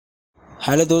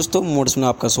Hello दोस्तों, modes में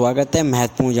आपका स्वागत है।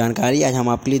 महत्वपूर्ण जानकारी आज हम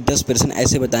आपके लिए 10 प्रश्न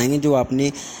ऐसे बताएंगे जो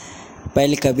आपने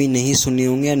पहले कभी नहीं सुने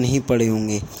होंगे या नहीं पढ़े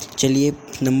होंगे। चलिए,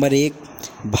 नंबर 1,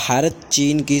 भारत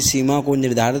चीन की सीमा को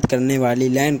निर्धारित करने वाली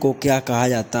लाइन को क्या कहा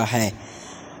जाता है?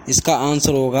 इसका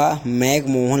आंसर होगा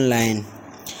McMahon line.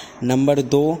 Number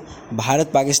 2,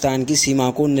 Bharat Pakistan की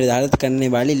सीमा को निर्धारित करने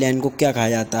वाली लाइन को क्या कहा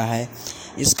जाता है?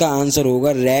 इसका आंसर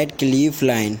होगा रेड क्लिफ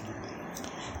लाइन।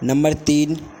 नंबर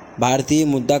 3, भारतीय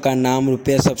मुद्रा का नाम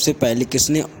रुपया सबसे पहले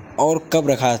किसने और कब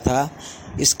रखा था?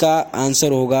 इसका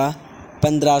आंसर होगा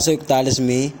 1541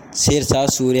 में शेरशाह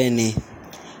सूर्य ने।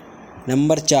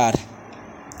 नंबर 4,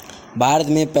 भारत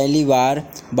में पहली बार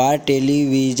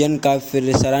टेलीविज़न का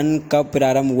प्रसारण कब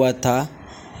प्रारंभ हुआ था?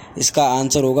 इसका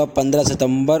आंसर होगा 15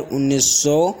 सितंबर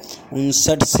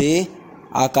 1959 से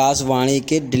आकाशवाणी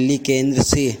के दिल्ली केंद्र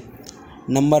से।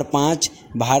 नंबर 5,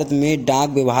 भारत में डाक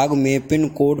विभाग में पिन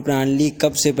कोड प्रणाली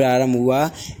कब से प्रारंभ हुआ?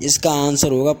 इसका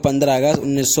आंसर होगा 15 अगस्त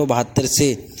 1972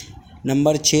 से।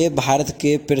 नंबर 6, भारत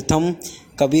के प्रथम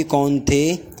कवि कौन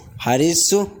थे?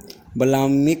 हरीश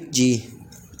वाल्मीकि जी।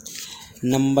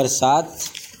 नंबर 7,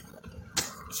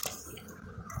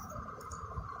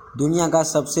 दुनिया का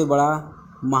सबसे बड़ा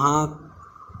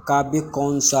महाकाव्य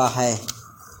कौन सा है?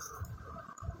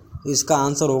 इसका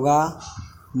आंसर होगा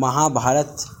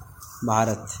महाभारत।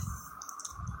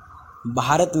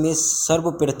 भारत में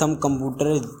सर्वप्रथम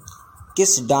कंप्यूटर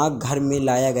किस डाकघर में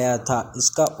लाया गया था?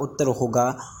 इसका उत्तर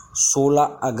होगा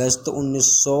 16 अगस्त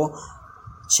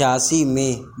 1986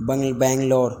 में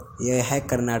बेंगलोर, यह है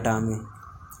कर्नाटक में।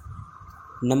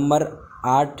 नंबर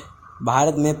 8,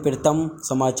 भारत में प्रथम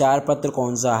समाचार पत्र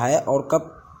कौन सा है और कब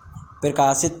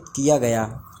प्रकाशित किया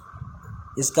गया?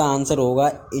 इसका आंसर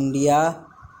होगा इंडिया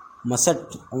मसट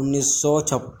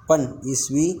 1956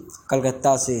 ईस्वी,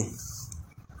 कलकत्ता से।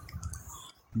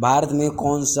 भारत में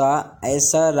कौन सा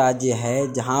ऐसा राज्य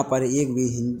है जहां पर एक भी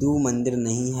हिंदू मंदिर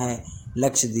नहीं है?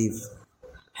 लक्षद्वीप।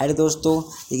 हेलो दोस्तों,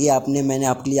 देखिए मैंने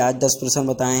आपके लिए आज 10 प्रश्न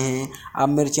बताए हैं। आप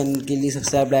मेरे चैनल के लिए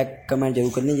सब्सक्राइब, लाइक, कमेंट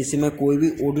जरूर कर लें, जिससे मैं कोई भी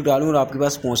ऑडियो डालूँ और आपके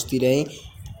पास पहुंचती रहे।